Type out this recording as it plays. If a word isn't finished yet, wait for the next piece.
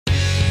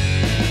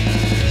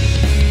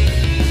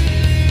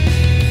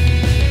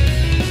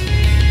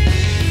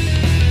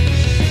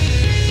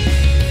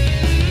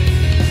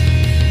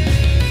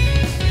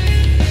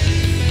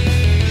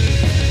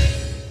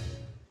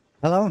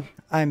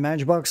I'm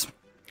Matchbox.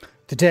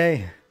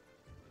 Today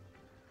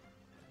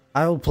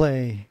I will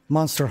play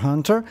Monster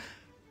Hunter,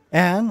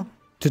 and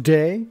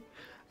today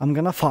I'm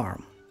gonna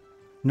farm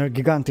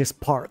Nergigante's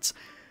parts.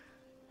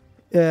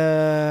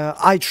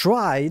 I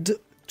tried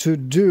to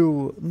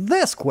do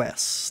this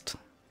quest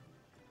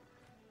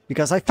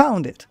because I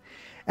found it,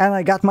 and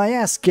I got my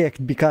ass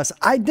kicked because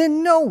I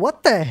didn't know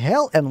what the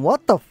hell and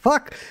what the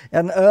fuck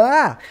and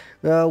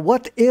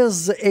what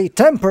is a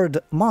tempered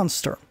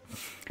monster.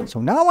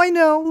 So now I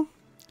know.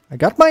 I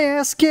got my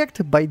ass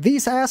kicked by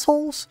these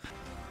assholes.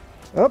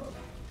 Up,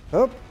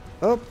 up,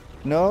 up.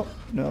 No,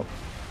 no.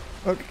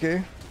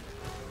 Okay.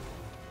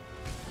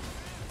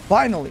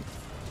 Finally.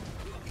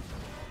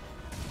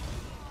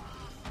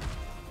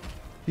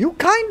 You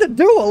kinda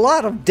do a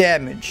lot of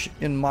damage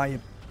in my...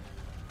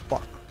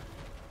 Fuck.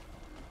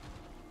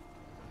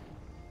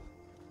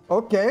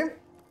 Okay.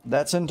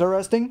 That's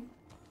interesting.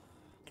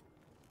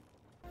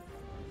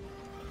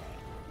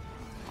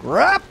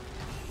 Crap!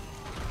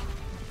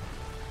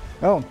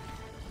 Oh,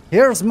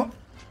 here's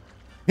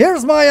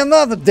my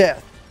another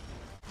death.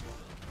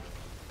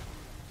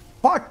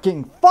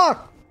 Fucking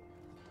fuck.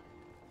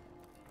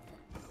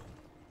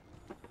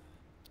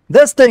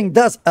 This thing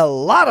does a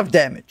lot of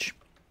damage.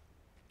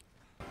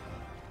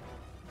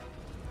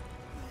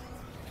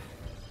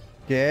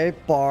 Okay,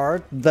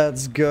 part,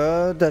 that's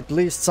good. At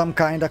least some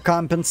kind of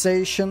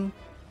compensation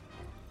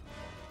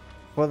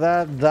for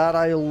that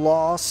I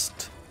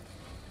lost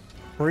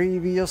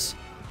previous.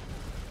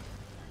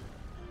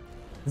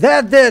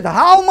 That did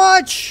how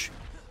much?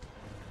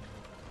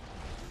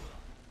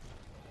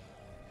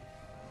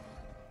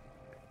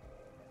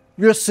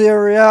 You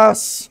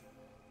serious?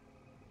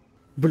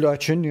 Бля,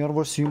 че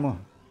нервус има?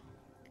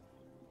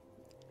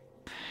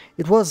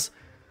 It was...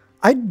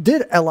 I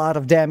did a lot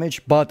of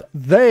damage, but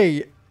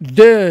they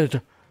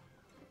did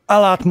a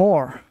lot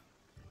more.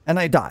 And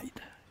I died.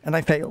 And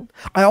I failed.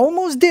 I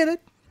almost did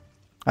it.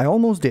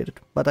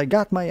 But I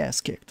got my ass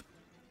kicked.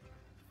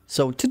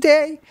 So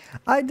today,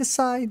 I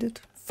decided...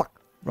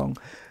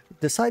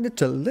 Decided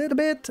to a little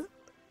bit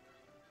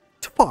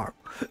to farm.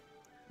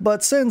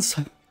 But since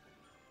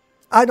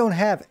I don't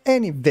have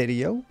any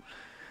video,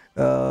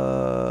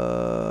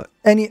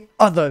 any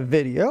other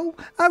video,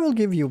 I will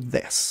give you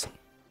this.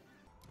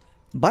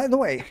 By the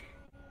way,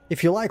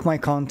 if you like my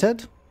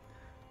content,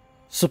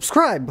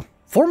 subscribe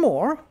for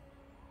more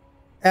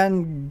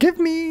and give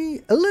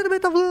me a little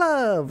bit of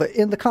love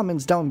in the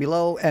comments down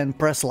below and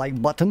press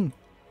like button.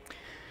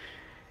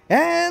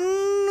 And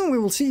we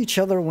will see each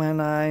other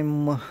when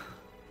I'm...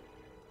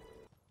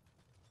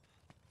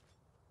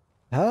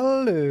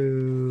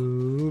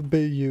 Hello,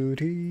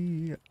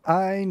 beauty.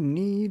 I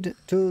need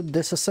to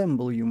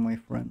disassemble you, my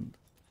friend.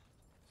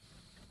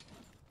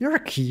 You're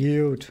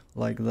cute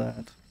like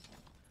that.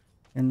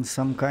 In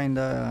some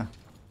kinda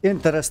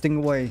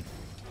interesting way.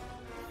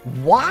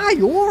 Why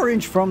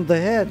orange from the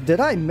head? Did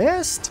I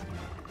miss?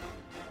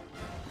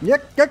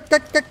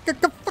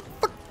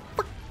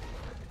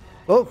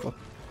 Oh, fuck.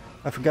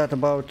 I forgot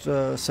about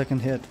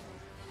second hit.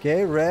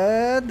 Okay,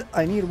 red.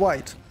 I need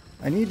white.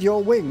 I need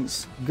your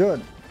wings.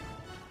 Good.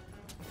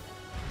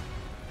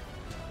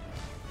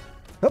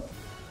 Hup.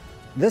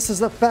 This is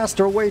the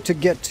faster way to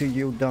get to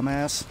you,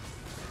 dumbass.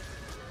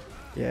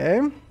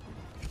 Okay.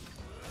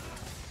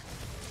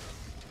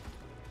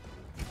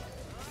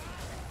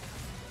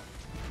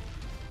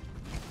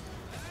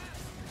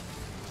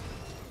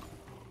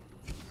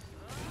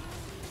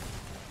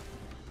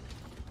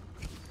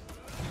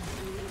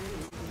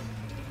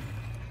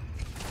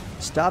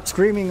 Stop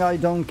screaming, I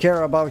don't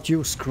care about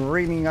you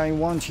screaming, I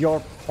want your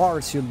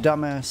parts, you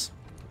dumbass.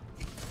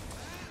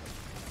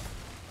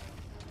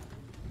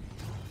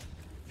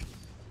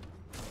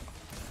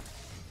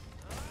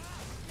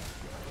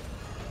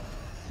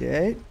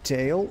 Okay,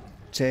 tail,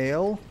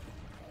 tail.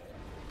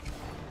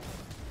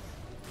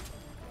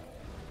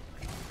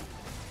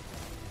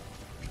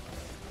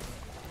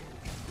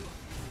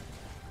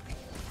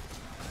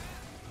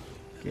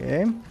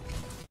 Okay.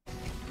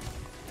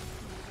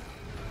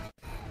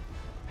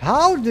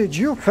 How did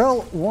you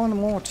fail one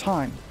more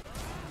time?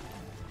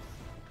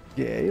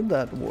 Okay,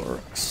 that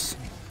works.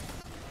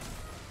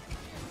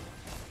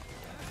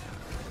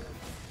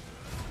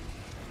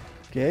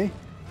 Okay.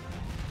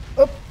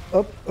 Up,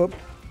 up, up.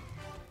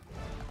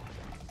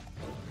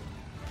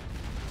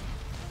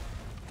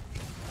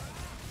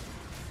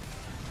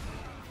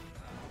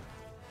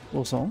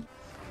 Klausom.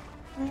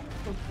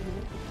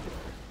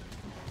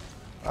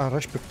 Ar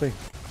aš piktai?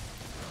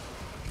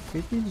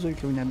 Skaityt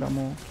zuikiau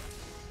nebemoku.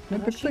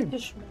 Nepiktai.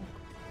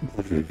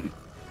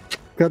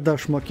 Kada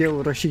aš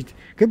mokėjau rašyti?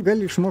 Kaip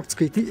gali išmokti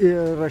skaityti,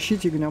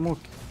 rašyti, jeigu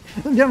nemoki?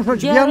 Vien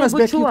žodžiu, vienas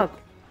be kito.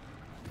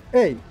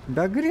 Ei,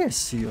 be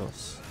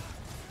agresijos.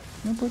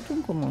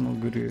 Nepatinka mano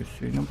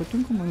agresija,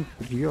 nepatinka man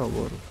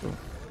prievarta.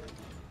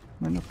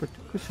 Man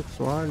nepatinka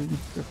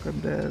seksualinis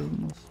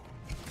priekabiavimas.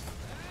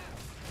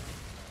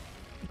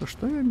 Aš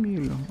tave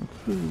myliu.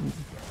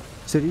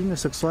 Serijinė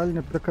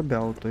seksualinė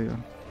priekabiautoja.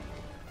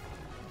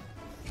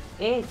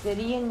 Ei,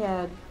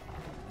 serijinė...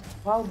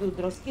 Valgai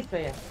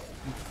draskytoje.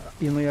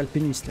 Jinai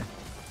alpinistė.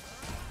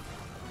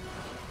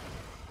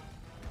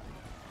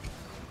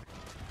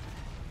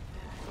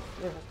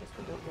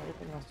 gerai,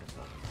 kad mes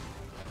tiesiog.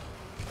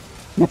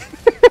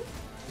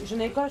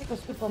 Žinai, ką aš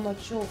paskui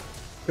pamačiau?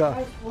 Ką?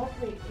 Ai,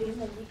 slopai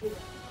eina lygiai.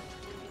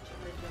 Čia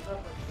medžiaga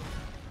pačiu.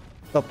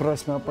 Ta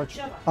prasme, pačiu.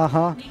 Čia va.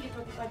 Aha. Lygiai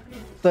tokį pat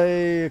principą. Tai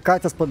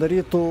katės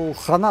padarytų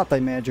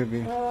hanatai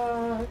medžiagai.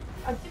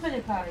 Atsimeni,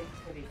 ką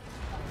reikia?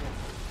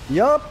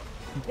 Jop.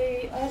 Tai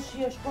aš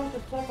ieškosiu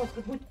sofos,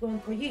 kad būtų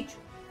ant kojyčių.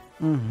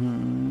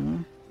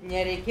 Mhm.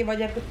 Nereikia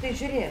mane piktai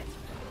žiūrėti.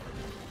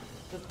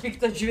 Tas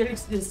piktas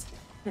žvilgsnis.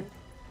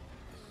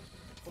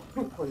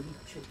 Kokių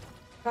kojyčių?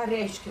 Ką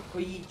reiškia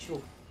kojyčių?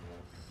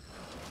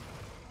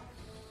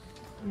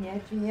 Ne,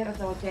 čia nėra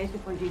tavo teisų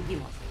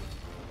pažeidimas.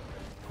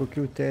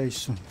 Kokių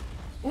teisių?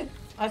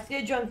 Aš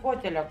sėdžiu ant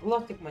fotelio,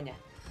 glostyk mane.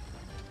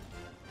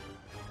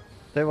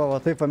 Tai va,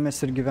 taip va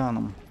mes ir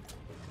gyvenam.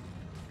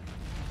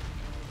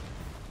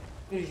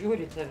 Ir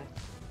žiūri tave.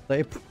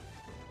 Taip.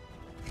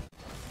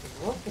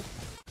 Glostyk.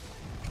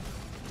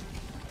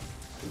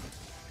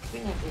 Tu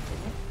neteisi,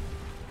 ne?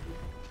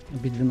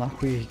 Abidvi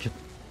nachui eikit.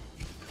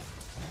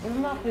 Ir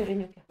nachui,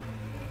 Reniukė.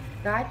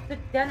 Ką tu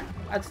ten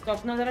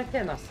atstok nuo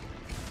ratenos?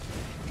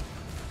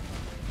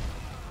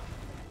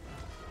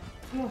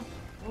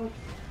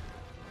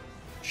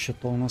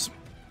 Šitonas.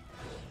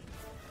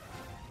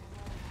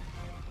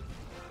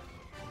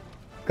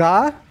 Ką?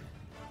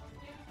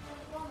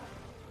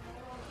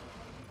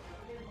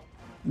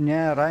 Ne,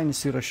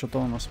 Rainis yra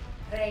šitonas.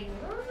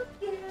 Reniukė.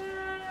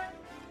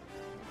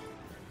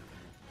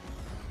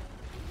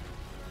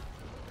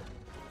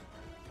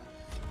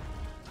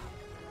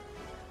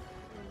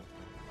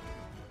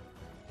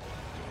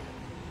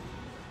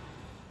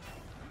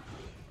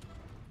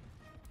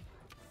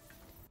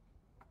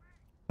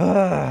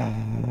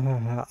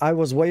 I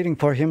was waiting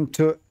for him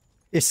to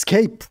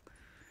escape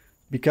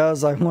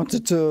because I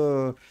wanted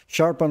to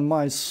sharpen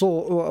my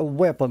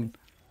weapon.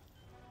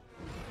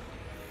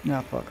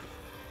 Ah, fuck.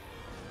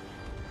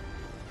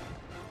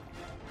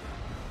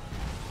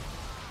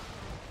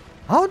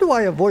 How do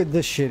I avoid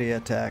this shitty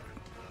attack?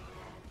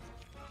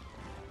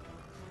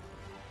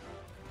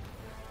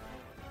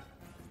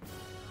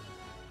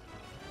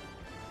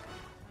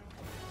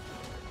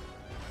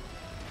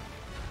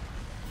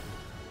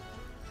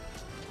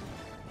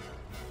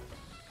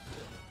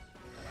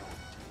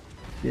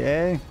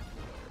 Okay,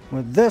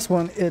 with this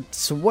one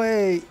it's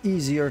way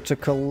easier to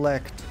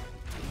collect.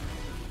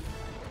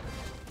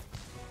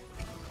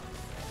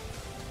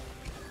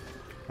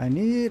 I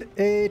need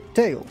a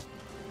tail.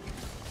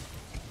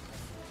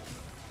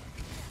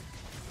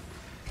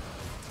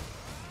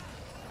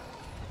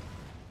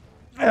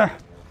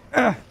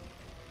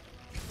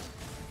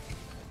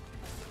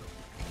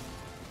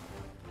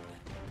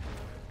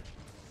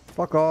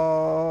 Fuck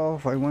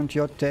off, I want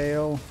your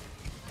tail.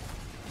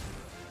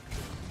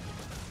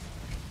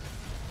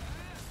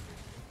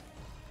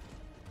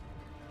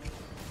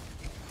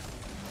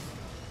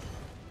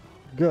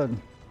 Good.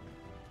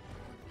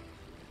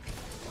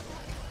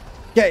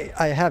 Okay,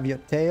 I have your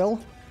tail.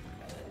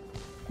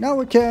 Now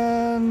we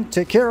can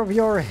take care of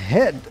your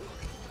head.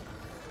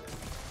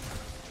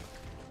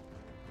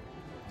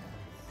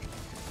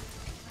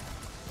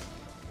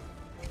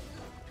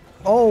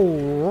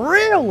 Oh,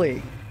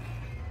 really?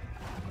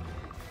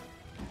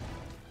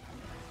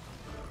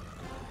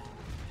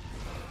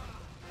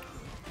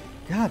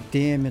 God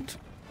damn it.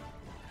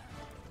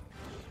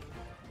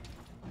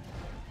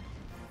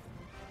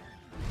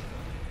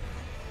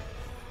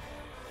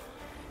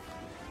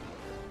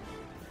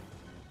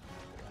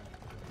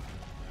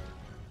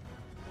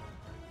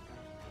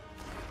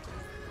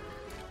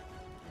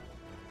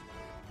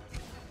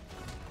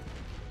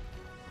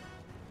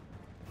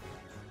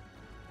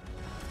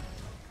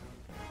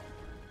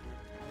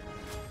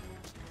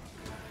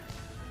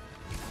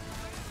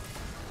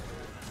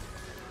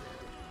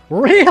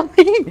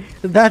 Really?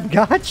 That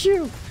got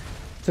you?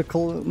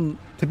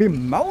 To be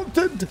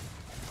mounted?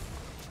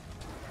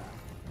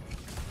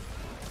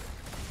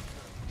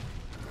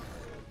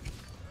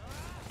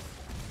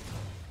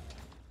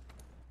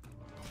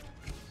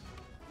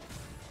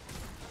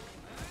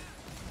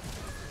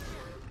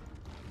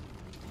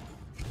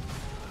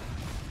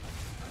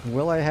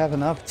 Will I have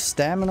enough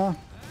stamina?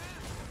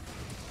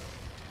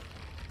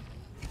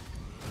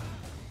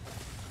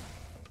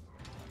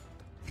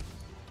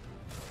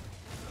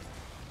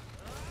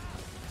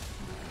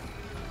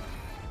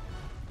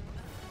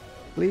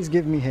 Please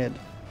give me head.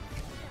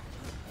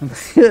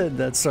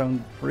 That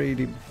sounds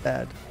pretty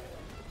bad.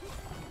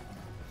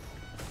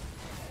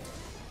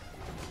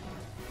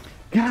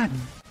 God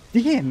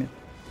damn it.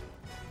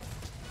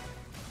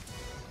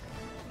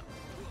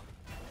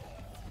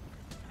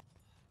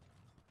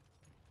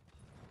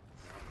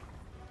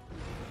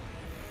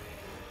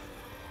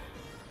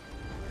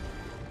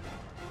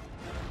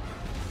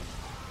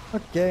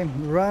 Okay,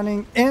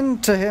 running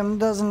into him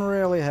doesn't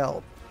really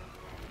help.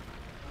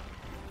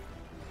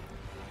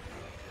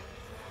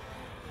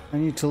 I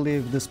need to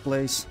leave this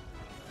place.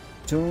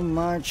 Too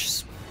much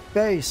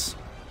space.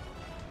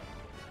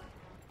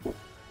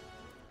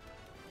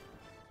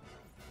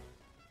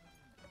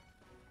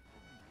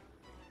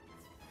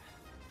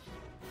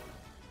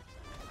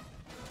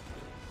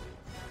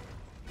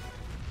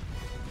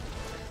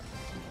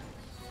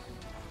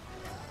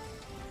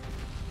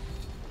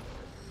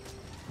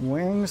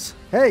 Wings.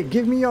 Hey,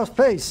 give me your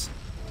face.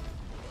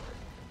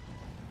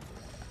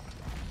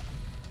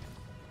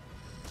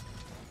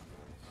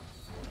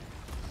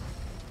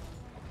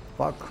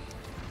 Fuck.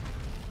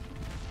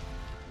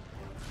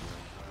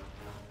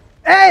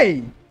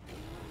 Hey!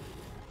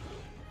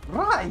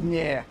 Right,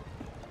 yeah.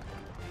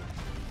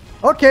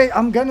 Okay,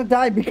 I'm gonna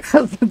die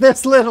because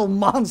this little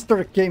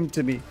monster came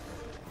to me.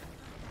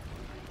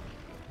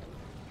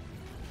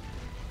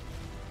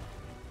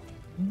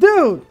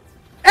 Dude!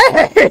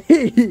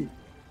 Hey!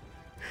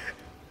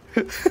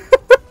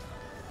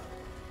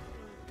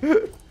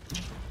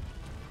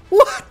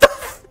 What the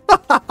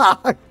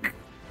fuck?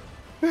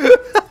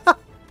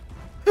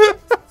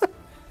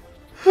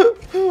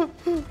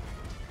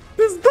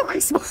 This dog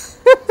is...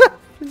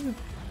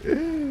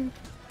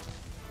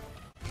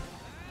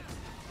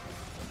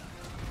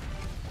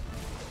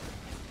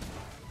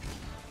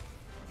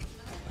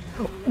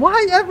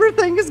 Why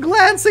everything is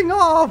glancing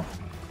off?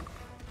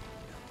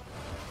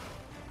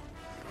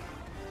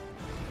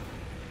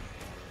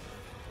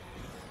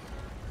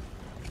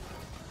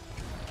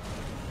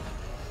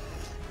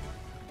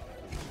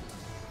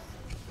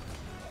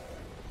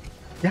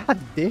 God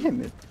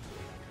damn it.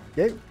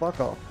 Okay, fuck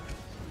off.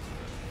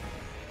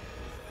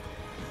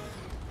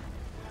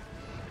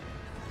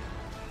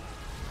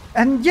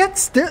 And yet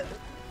still...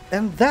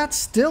 And that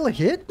still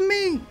hit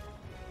me?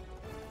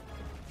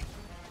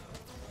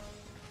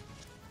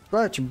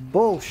 Such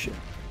bullshit.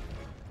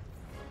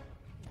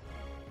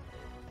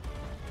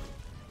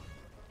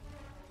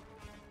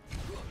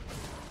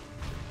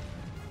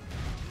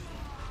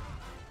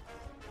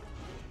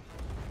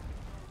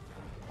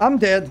 I'm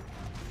dead.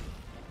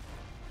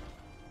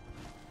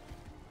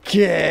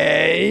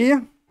 Okay.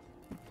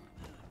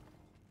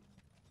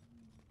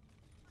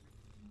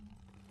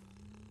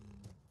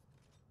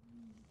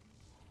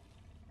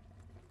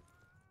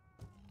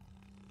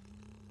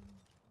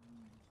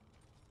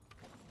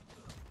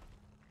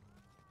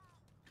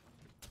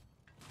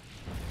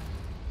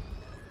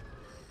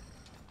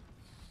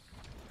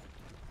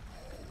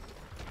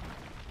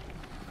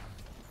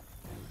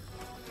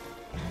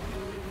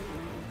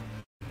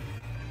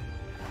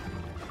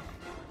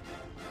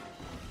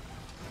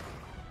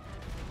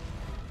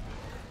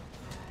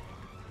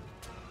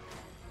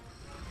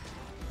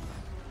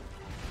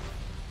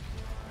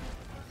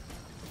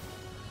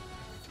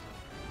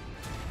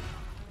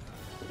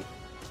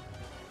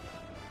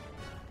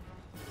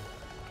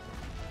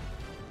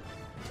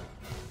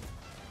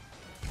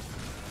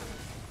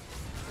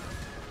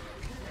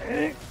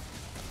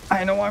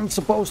 I know I'm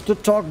supposed to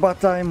talk,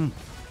 but I'm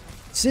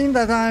seeing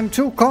that I'm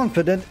too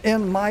confident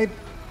in my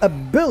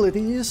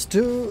abilities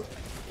to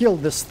kill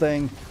this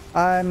thing.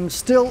 I'm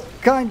still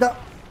kinda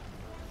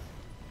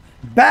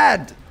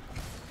bad.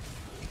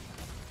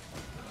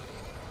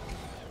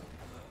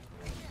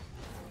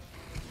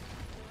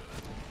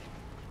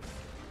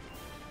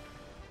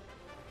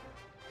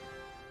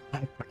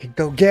 I fucking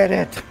go get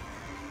it.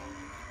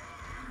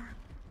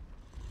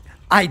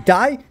 I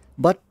die,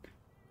 but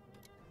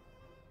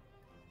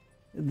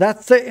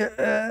that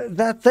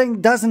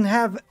thing doesn't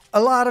have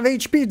a lot of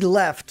HP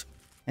left,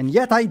 and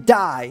yet I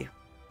die.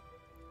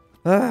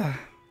 Good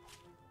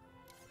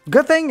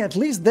thing at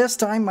least this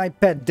time my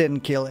pet didn't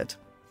kill it.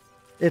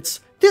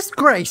 It's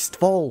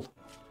disgraceful.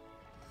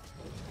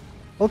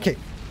 Okay,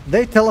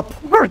 they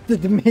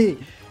teleported me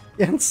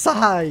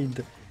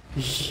inside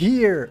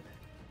here,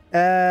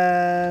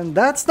 and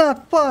that's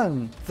not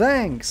fun.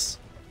 Thanks.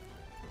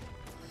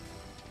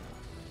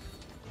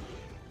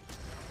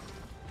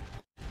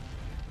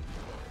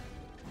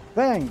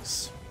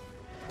 Thanks.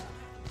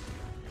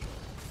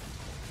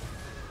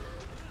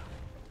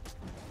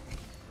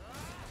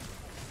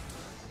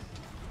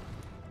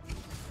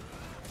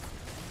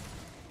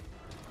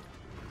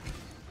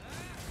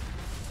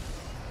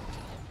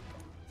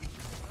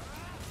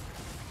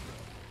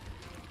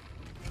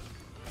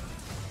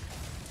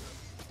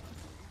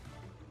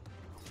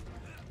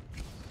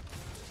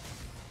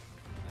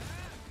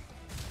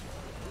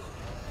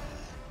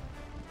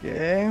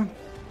 Okay.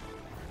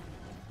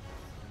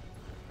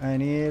 I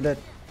need a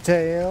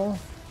tail.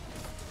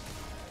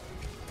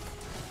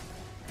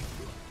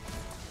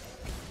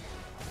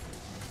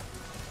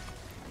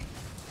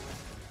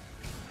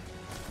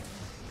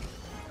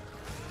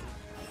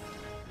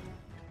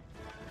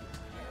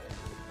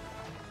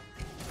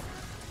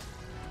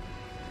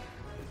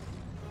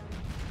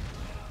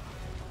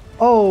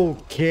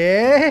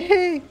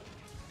 Okay.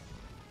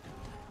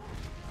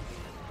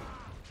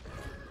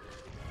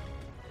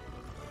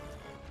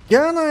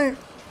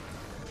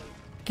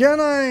 Can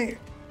I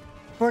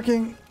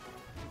fucking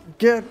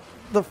get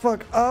the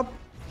fuck up?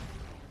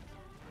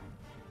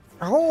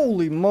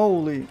 Holy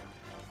moly.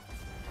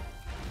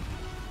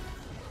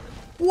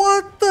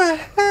 What the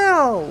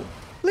hell?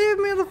 Leave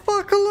me the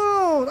fuck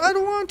alone. I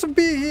don't want to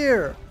be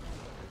here.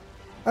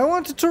 I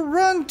wanted to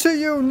run to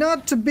you,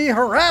 not to be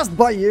harassed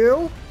by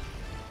you.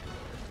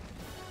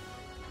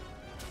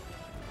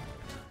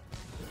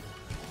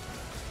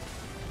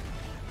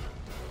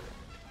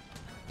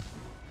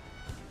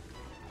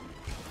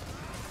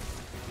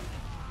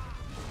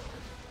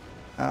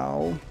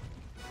 Ow.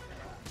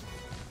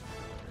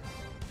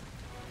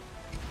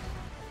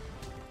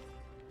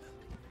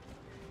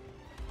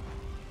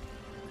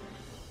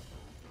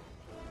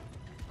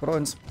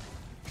 Coins.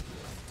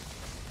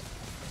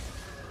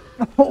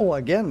 Oh,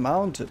 again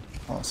mounted.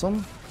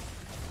 Awesome.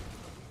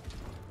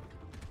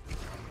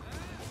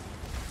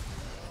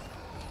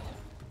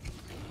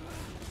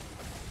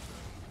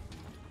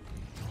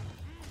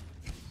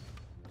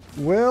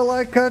 Will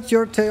I cut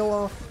your tail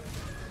off?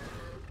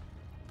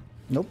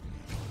 Nope.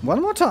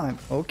 One more time.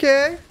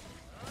 Okay.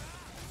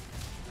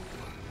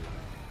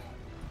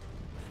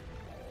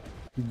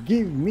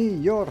 Give me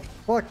your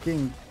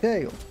fucking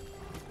tail.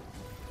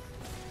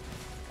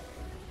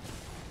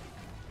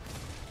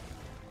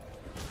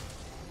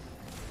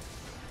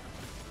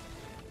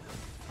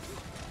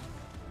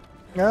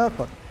 Ah,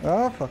 fuck.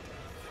 Ah, fuck.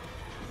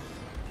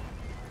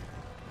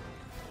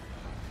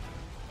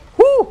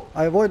 Whew!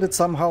 I avoided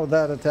somehow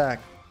that attack.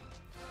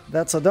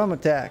 That's a dumb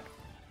attack.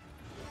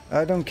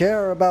 I don't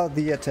care about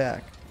the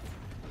attack.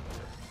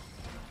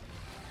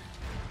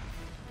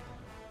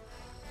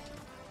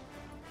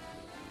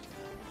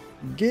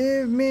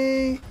 Give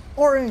me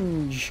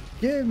orange.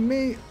 Give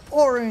me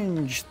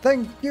orange.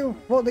 Thank you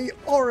for the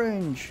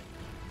orange.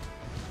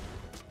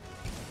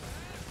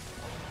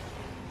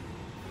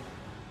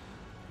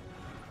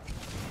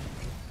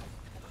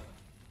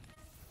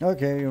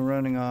 Okay, you're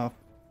running off.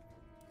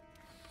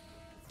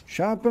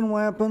 Sharpen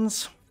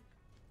weapons.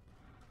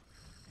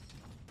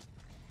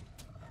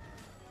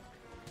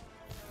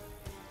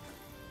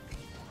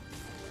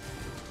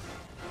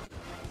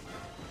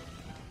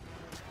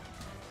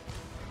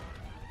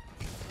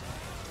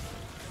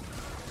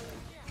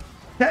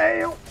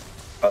 Tail!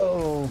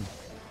 Oh,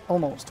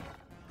 almost.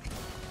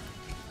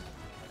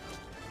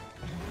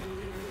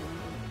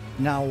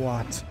 Now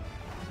what?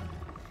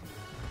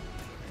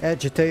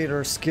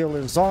 Agitator skill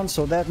is on,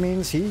 so that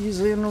means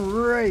he's in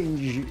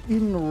rage.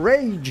 In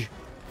rage.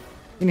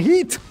 In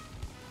heat.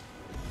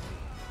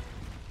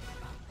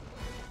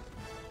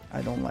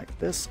 I don't like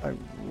this. I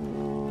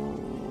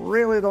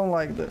really don't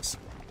like this.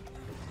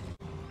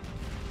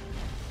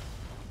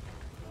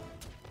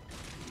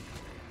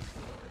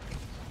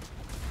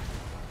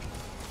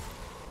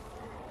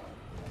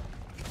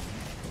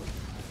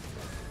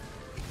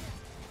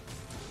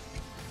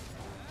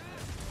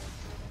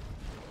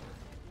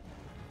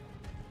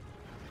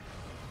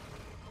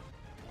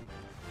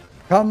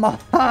 Come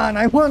on,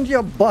 I want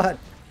your butt.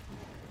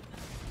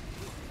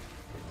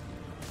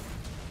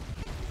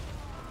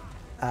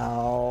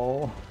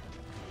 Ow.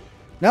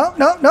 No,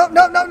 no, no,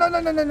 no, no, no, no,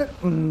 no, no,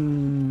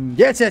 no.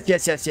 Yes, yes,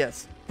 yes, yes,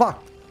 yes.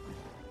 Fuck.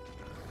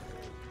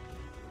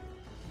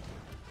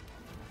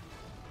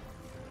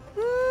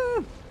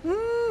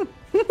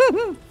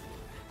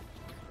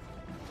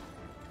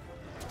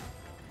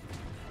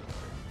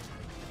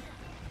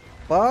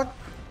 Fuck.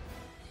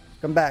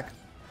 Come back.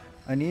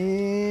 I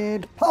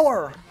need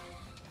power.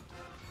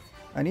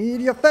 I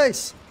need your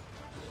face.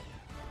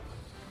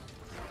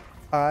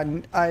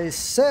 I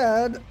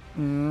said...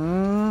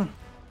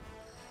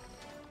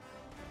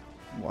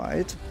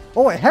 white.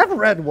 Oh, I have a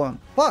red one.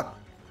 Fuck.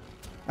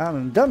 I'm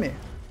a dummy.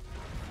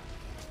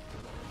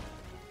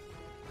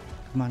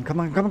 Come on, come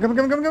on, come on, come on,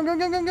 come on, come on, come on,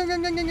 come on,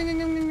 come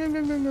on, come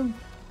on, come on.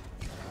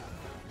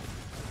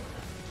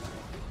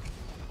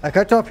 I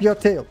cut off your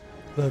tail.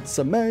 That's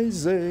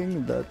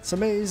amazing. That's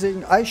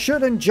amazing. I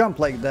shouldn't jump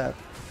like that,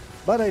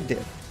 but I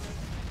did.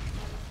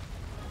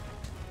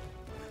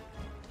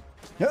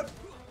 Yep.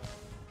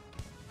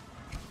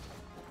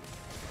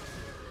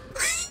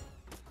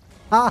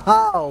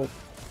 How?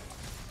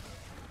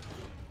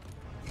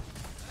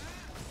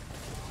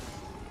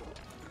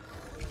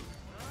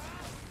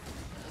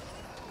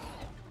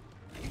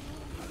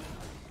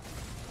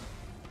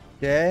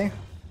 Okay.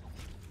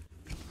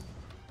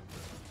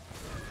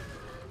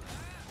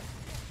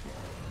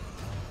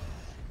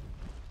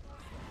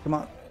 Come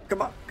on,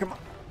 come on, come on.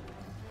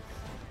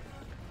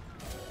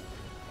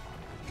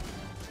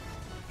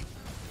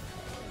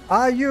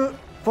 Are you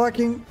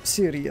fucking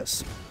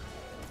serious?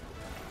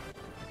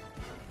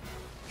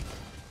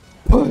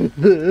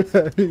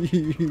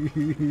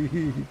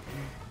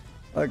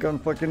 I can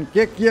fucking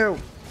kick you.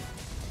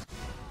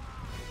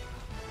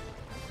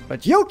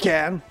 But you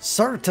can,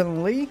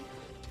 certainly.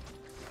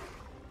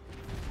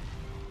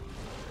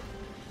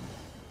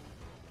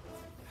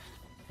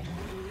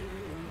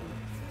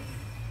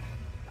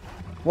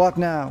 What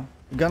now?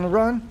 You gonna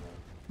run?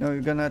 No,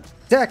 you're gonna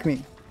attack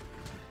me.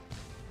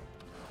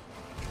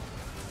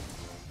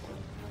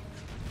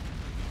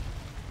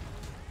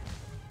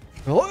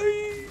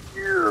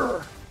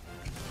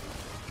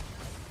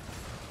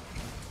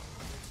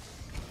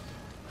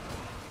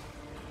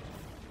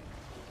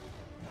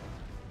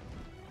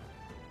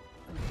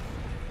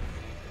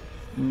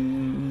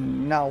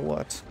 Now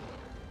what?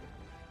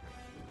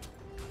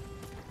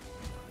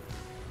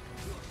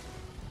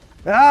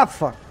 Ah,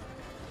 fuck.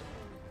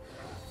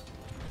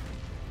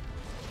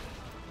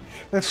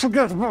 I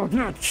forgot about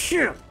that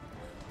shit.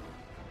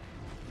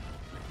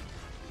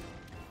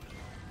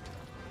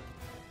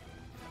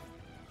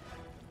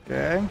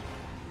 Okay.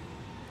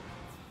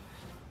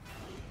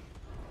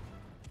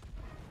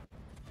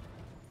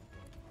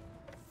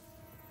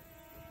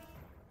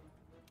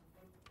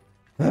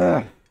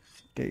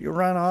 Okay, you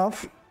run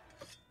off.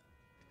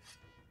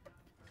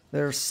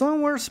 There's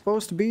somewhere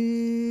supposed to be...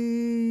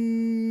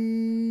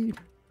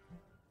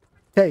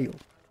 tail.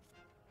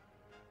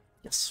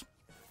 Yes.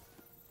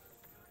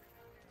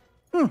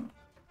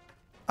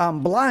 I'm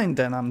blind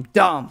and I'm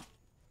dumb.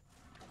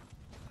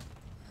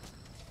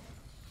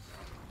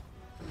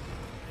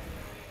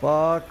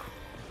 Fuck.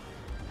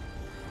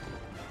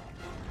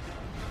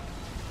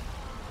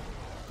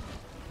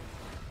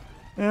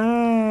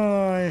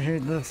 Oh, I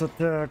hate this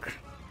attack.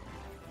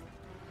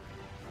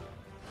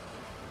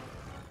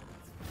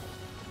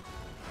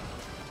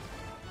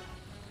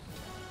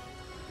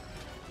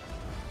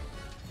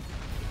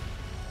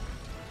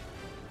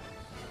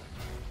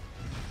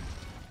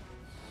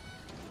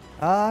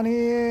 I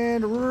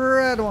need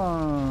red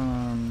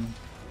one.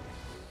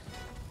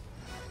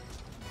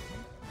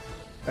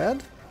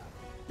 Red?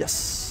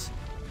 Yes.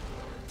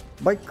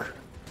 Bike.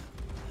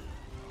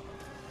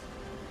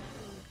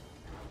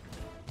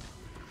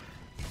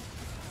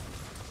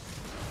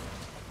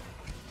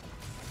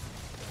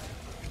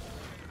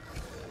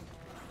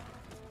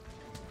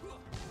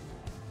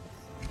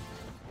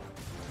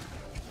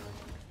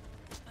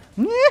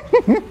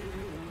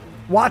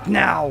 What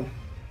now?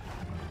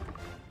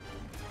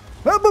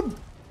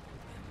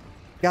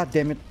 God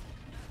damn it.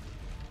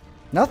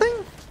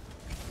 Nothing?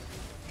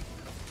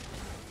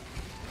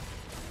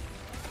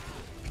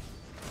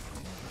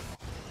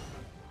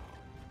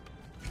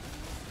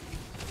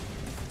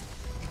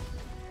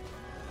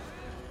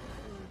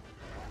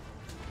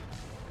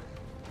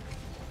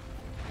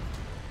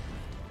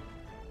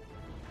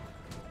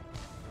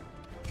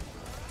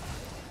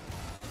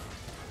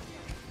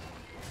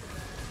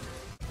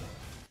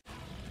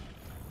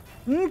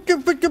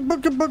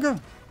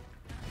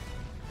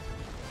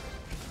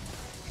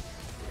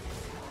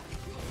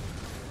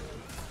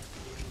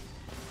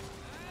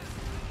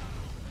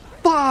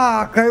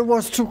 Fuck! I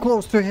was too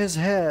close to his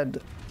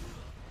head.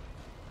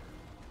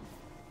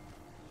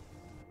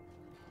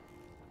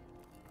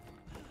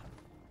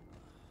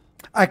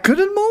 I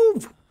couldn't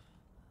move.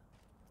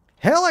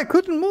 Hell, I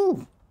couldn't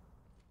move.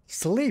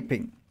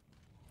 Sleeping.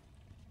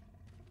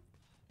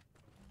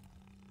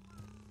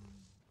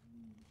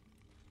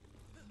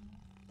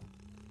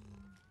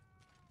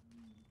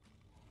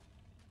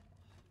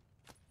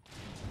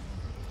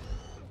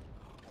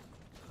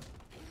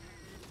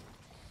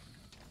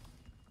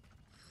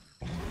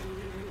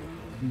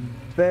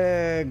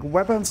 Big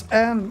weapons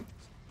and...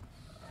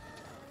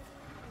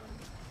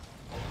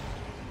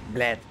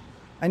 bled.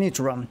 I need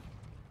to run.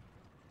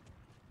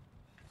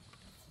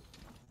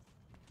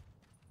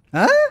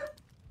 Huh?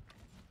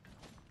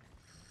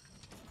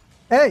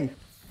 Hey,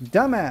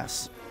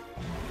 dumbass.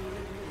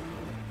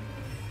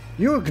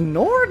 You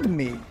ignored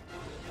me.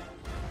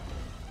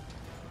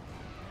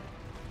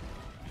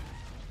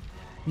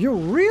 You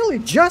really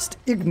just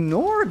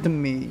ignored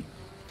me.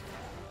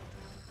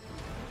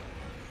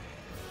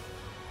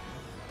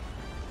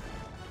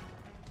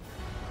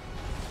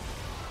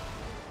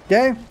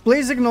 Okay,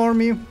 please ignore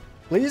me.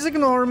 Please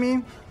ignore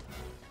me.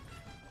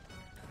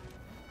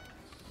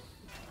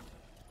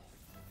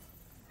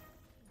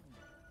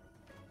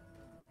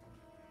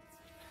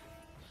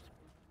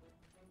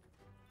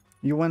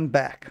 You went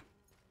back.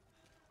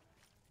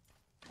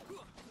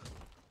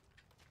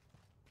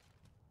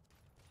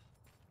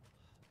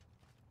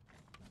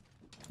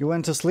 You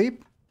went to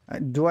sleep?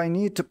 Do I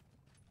need to...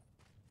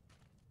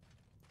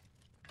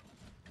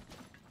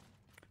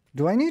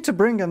 do I need to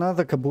bring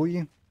another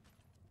Kabui?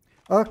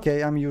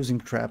 Okay, I'm using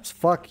traps.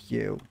 Fuck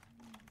you.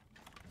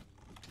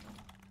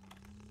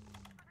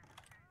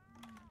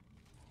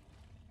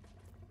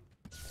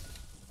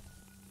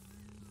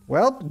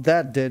 Well,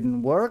 that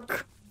didn't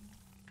work.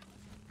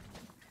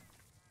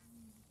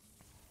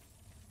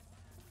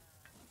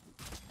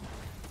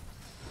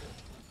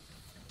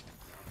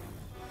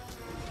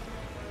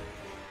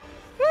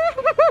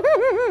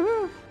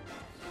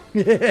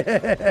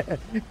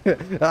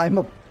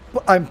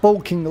 I'm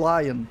poking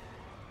lion.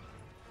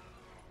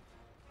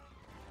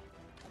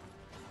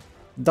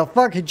 The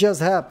fuck it just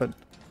happened?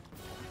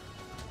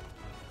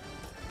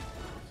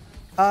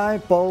 I'm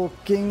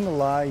poking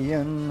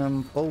lion.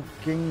 I'm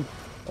poking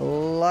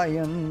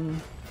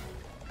lion.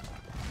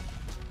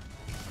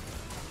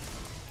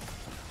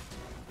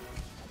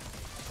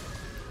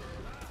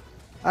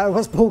 I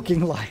was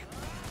poking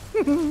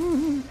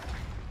lion.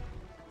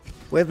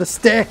 With a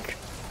stick.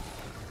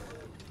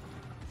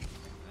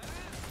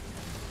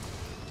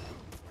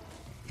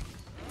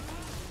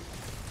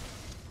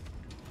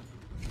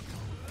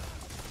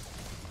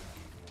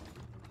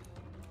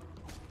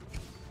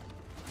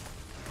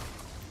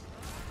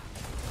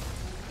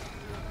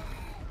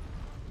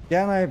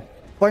 Can I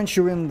punch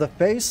you in the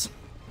face?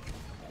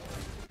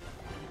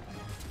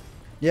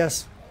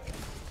 Yes.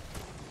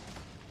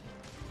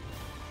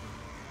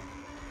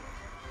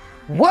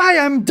 Why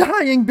I'm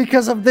dying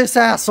because of this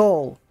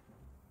asshole?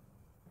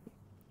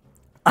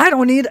 I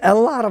don't need a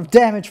lot of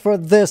damage for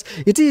this.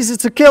 It's easy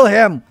to kill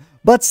him.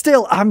 But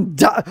still, I'm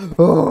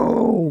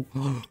oh,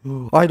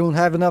 I don't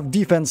have enough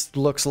defense,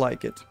 looks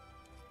like it.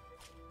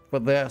 For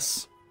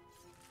this.